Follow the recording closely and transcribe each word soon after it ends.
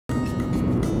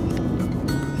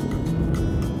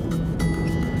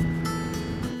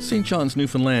St. John's,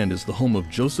 Newfoundland is the home of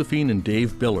Josephine and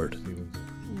Dave Billard.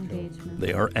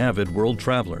 They are avid world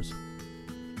travelers.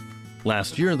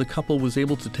 Last year, the couple was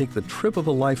able to take the trip of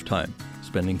a lifetime,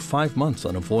 spending 5 months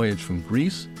on a voyage from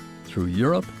Greece through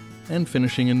Europe and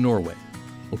finishing in Norway,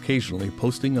 occasionally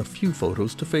posting a few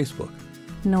photos to Facebook.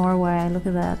 Norway, look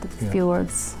at that, the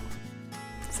fjords.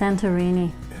 Santorini.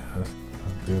 Yeah, that's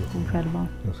beautiful. Incredible.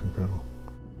 That's incredible.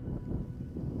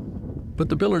 But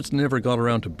the Billards never got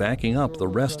around to backing up the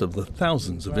rest of the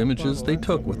thousands of images they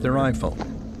took with their iPhone.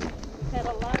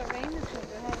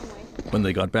 When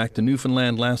they got back to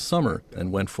Newfoundland last summer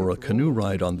and went for a canoe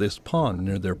ride on this pond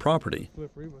near their property,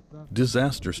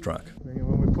 disaster struck.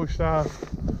 When we pushed off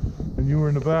and you were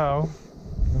in the bow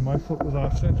and my foot was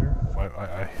off center,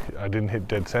 I didn't hit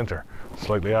dead center.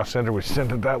 Slightly off center, we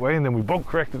sent it that way, and then we both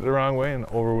corrected it the wrong way and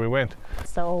over we went.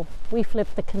 So we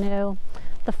flipped the canoe.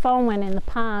 The phone went in the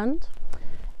pond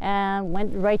and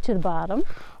went right to the bottom.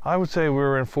 I would say we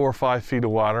were in 4 or 5 feet of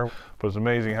water, but it's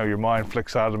amazing how your mind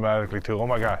flicks automatically to, oh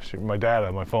my gosh, my dad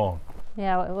on my phone.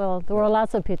 Yeah, well, there were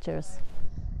lots of pictures.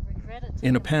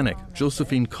 In a panic,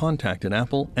 Josephine contacted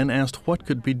Apple and asked what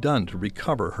could be done to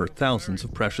recover her thousands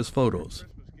of precious photos.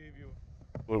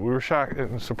 We were shocked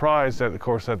and surprised that, of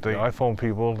course, that the iPhone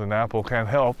people and Apple can't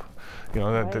help. You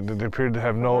know, that they appeared to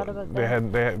have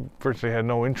they virtually had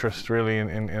no interest really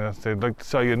in us. They'd like to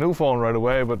sell you a new phone right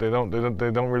away, but they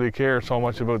don't really care so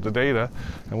much about the data,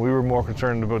 and we were more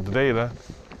concerned about the data.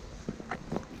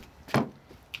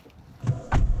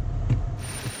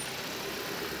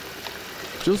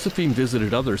 Josephine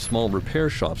visited other small repair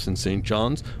shops in St.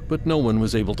 John's, but no one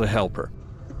was able to help her.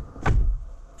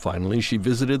 Finally, she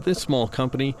visited this small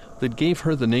company that gave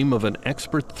her the name of an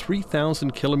expert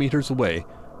 3,000 kilometers away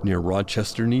near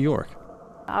Rochester, New York.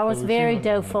 I was very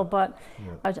doubtful, but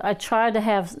I tried to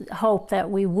have hope that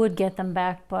we would get them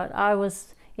back, but I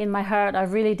was, in my heart, I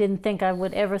really didn't think I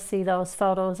would ever see those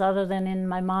photos other than in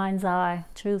my mind's eye,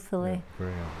 truthfully. Yeah,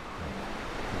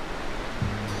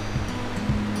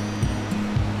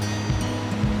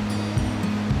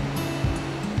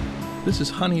 This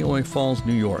is Honeoye Falls,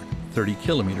 New York, 30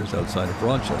 kilometers outside of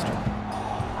Rochester,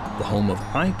 the home of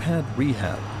iPad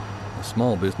Rehab, a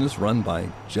small business run by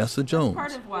Jessa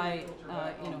Jones.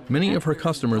 Many of her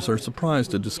customers are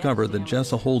surprised to discover that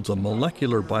Jessa holds a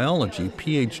molecular biology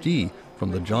PhD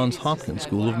from the Johns Hopkins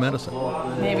School of Medicine.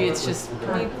 Maybe it's just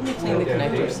me clean the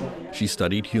connectors. She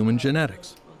studied human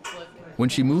genetics. When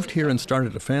she moved here and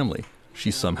started a family, she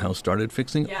somehow started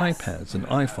fixing iPads and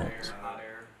iPhones.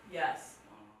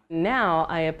 Now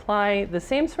I apply the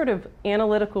same sort of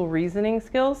analytical reasoning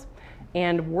skills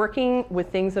and working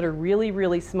with things that are really,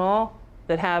 really small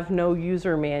that have no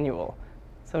user manual.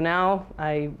 So now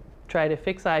I try to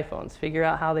fix iPhones, figure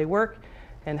out how they work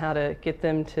and how to get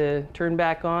them to turn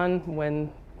back on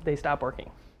when they stop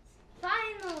working.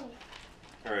 Finally!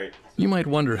 All right. You might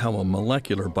wonder how a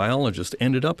molecular biologist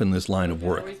ended up in this line of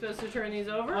work. Are we supposed to turn these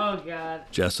over? Oh, God.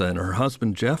 Jessa and her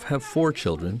husband Jeff have 4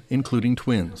 children, including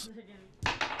twins.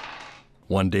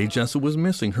 One day, Jessa was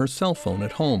missing her cell phone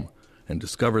at home and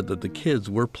discovered that the kids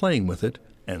were playing with it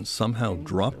and somehow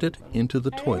dropped it into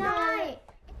the toilet.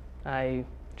 I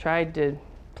tried to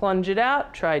plunge it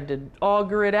out, tried to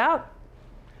auger it out.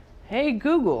 Hey,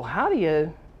 Google, how do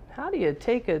you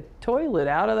take a toilet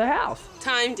out of the house?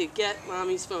 Time to get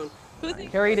Mommy's phone. I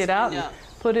carried it out and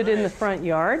put it in the front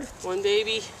yard. 1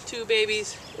 baby, 2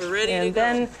 babies, we're ready to go. And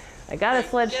then I got a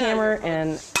sledgehammer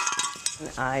and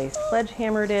I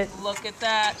sledgehammered it. Look at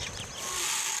that.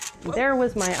 There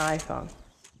was my iPhone.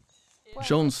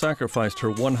 Jones sacrificed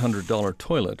her $100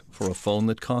 toilet for a phone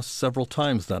that cost several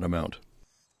times that amount.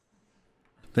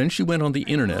 Then she went on the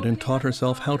internet and taught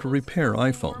herself how to repair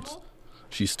iPhones.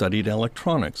 She studied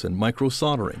electronics and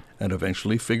micro-soldering and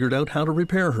eventually figured out how to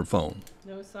repair her phone.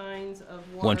 No signs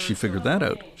of water. Once she figured that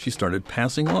out, she started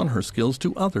passing on her skills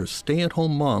to other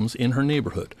stay-at-home moms in her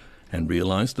neighborhood and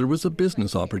realized there was a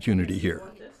business opportunity here.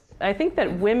 I think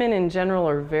that women in general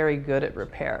are very good at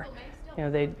repair. You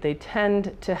know, they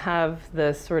tend to have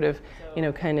this sort of, you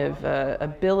know, kind of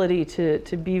ability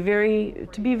to be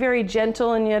very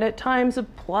gentle and yet at times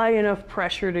apply enough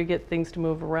pressure to get things to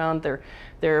move around.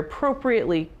 They're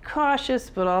appropriately cautious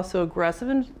but also aggressive,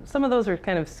 and some of those are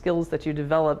kind of skills that you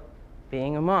develop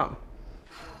being a mom.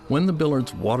 When the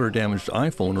Billards' water-damaged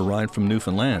iPhone arrived from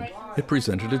Newfoundland, it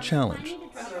presented a challenge.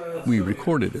 We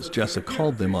recorded as Jessa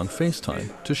called them on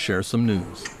FaceTime to share some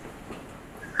news.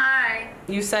 Hi.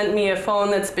 You sent me a phone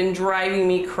that's been driving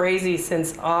me crazy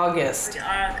since August.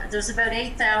 There's about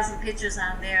 8,000 pictures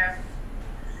on there,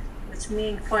 which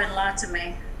mean quite a lot to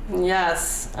me.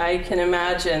 Yes, I can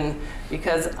imagine,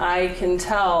 because I can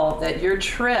tell that your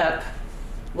trip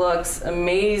Looks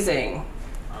amazing.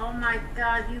 Oh my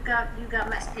God, you got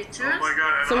my pictures? Oh my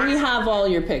God. So we have all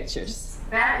your pictures.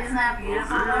 That isn't that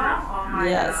beautiful though? Oh my God.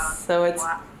 Yes, so it's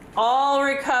all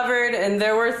recovered, and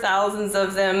there were thousands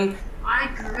of them. I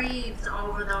grieved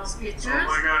over those pictures. Oh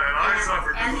my God, and I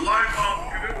suffered because my mom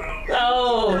canoed.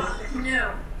 Oh.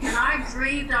 No, and I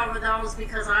grieved over those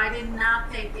because I did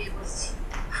not think it was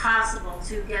possible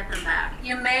to get them back.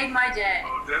 You made my day.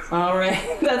 Oh, definitely. All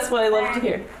right, that's what I love to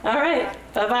hear. All right,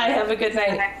 bye-bye, have a good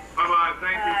night. Bye-bye,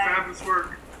 thank you, fabulous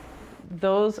work.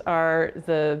 Those are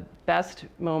the best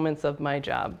moments of my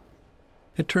job.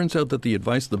 It turns out that the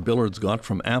advice the Billards got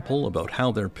from Apple about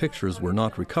how their pictures were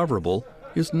not recoverable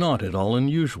is not at all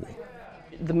unusual.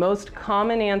 The most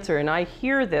common answer, and I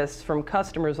hear this from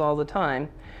customers all the time,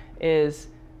 is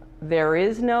there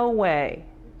is no way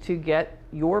to get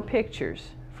your pictures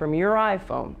from your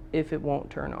iPhone if it won't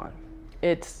turn on.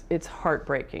 It's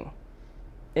heartbreaking.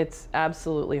 It's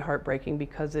absolutely heartbreaking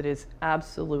because it is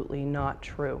absolutely not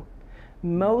true.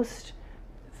 Most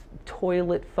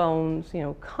toilet phones, you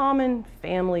know, common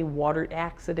family water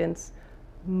accidents,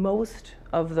 most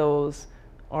of those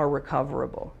are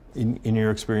recoverable. In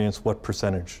your experience, what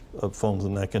percentage of phones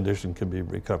in that condition can be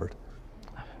recovered?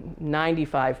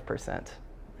 95%.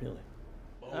 Really?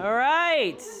 All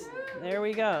right, there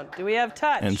we go. Do we have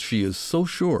touch? And she is so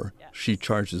sure she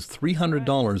charges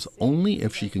 $300 only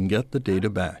if she can get the data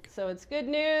back. So it's good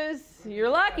news. You're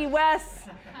lucky, Wes.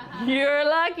 You're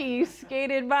lucky. You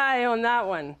skated by on that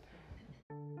one.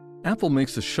 Apple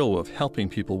makes a show of helping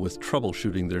people with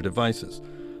troubleshooting their devices.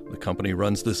 The company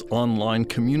runs this online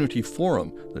community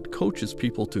forum that coaches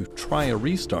people to try a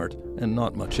restart and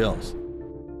not much else.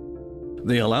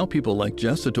 They allow people like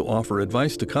Jessa to offer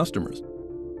advice to customers.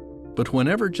 But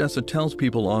whenever Jessa tells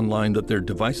people online that their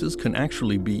devices can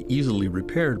actually be easily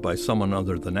repaired by someone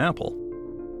other than Apple,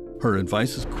 her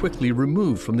advice is quickly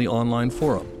removed from the online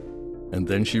forum. And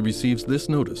then she receives this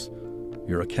notice: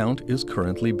 your account is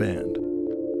currently banned.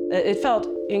 It felt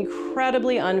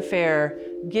incredibly unfair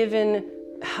given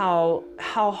how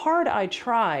hard I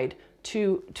tried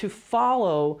to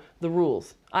follow the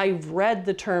rules. I've read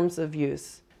the terms of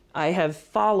use. I have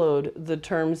followed the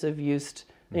terms of use,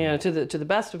 you know, to the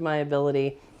best of my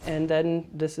ability, and then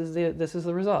this is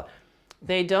the result.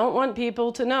 They don't want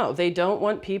people to know. They don't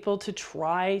want people to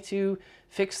try to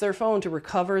fix their phone to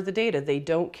recover the data. They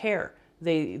don't care.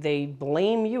 They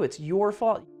blame you. It's your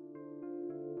fault.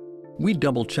 We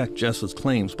double-checked Jessa's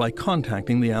claims by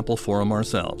contacting the Apple forum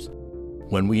ourselves.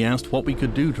 When we asked what we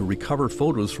could do to recover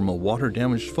photos from a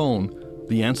water-damaged phone,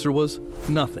 the answer was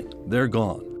nothing. They're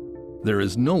gone. There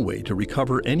is no way to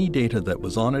recover any data that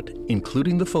was on it,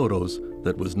 including the photos,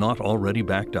 that was not already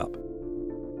backed up.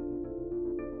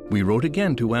 We wrote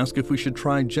again to ask if we should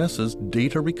try Jessa's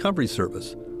data recovery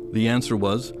service. The answer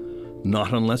was,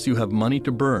 not unless you have money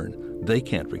to burn. They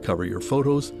can't recover your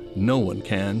photos. No one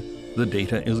can. The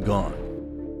data is gone.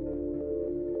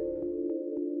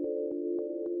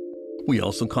 We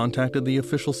also contacted the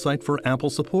official site for Apple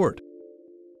support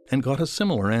and got a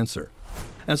similar answer.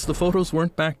 As the photos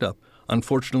weren't backed up,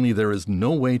 unfortunately there is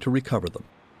no way to recover them.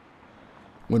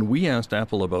 When we asked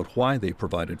Apple about why they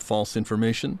provided false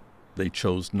information, they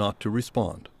chose not to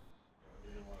respond.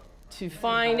 To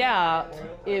find out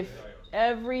if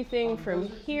everything from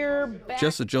here back.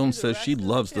 Jessa Jones says she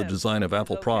loves the design of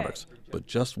Apple products, but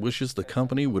just wishes the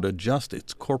company would adjust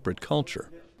its corporate culture.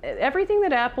 Everything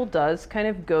that Apple does kind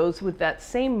of goes with that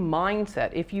same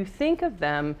mindset. If you think of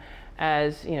them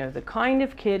as, you know, the kind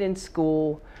of kid in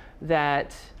school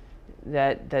that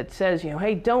says, you know,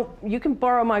 hey, you can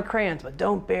borrow my crayons, but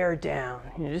don't bear down.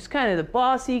 You know, just kind of the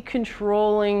bossy,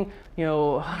 controlling, you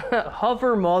know,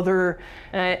 hover mother,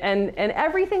 and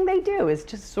everything they do is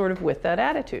just sort of with that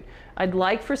attitude. I'd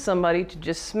like for somebody to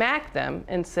just smack them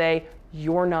and say,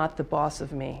 you're not the boss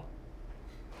of me.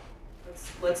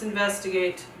 Let's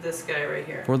investigate this guy right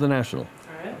here. For The National,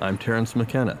 All right. I'm Terrence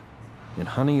McKenna in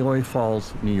Honeoye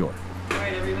Falls, New York. All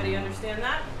right, everybody understand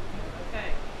that?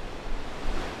 Okay.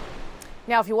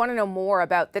 Now, if you want to know more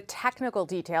about the technical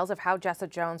details of how Jessa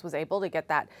Jones was able to get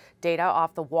that data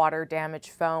off the water-damaged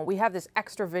phone, we have this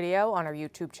extra video on our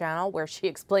YouTube channel where she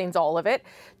explains all of it.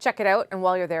 Check it out, and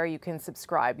while you're there, you can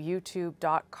subscribe,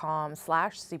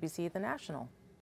 youtube.com/CBC The National.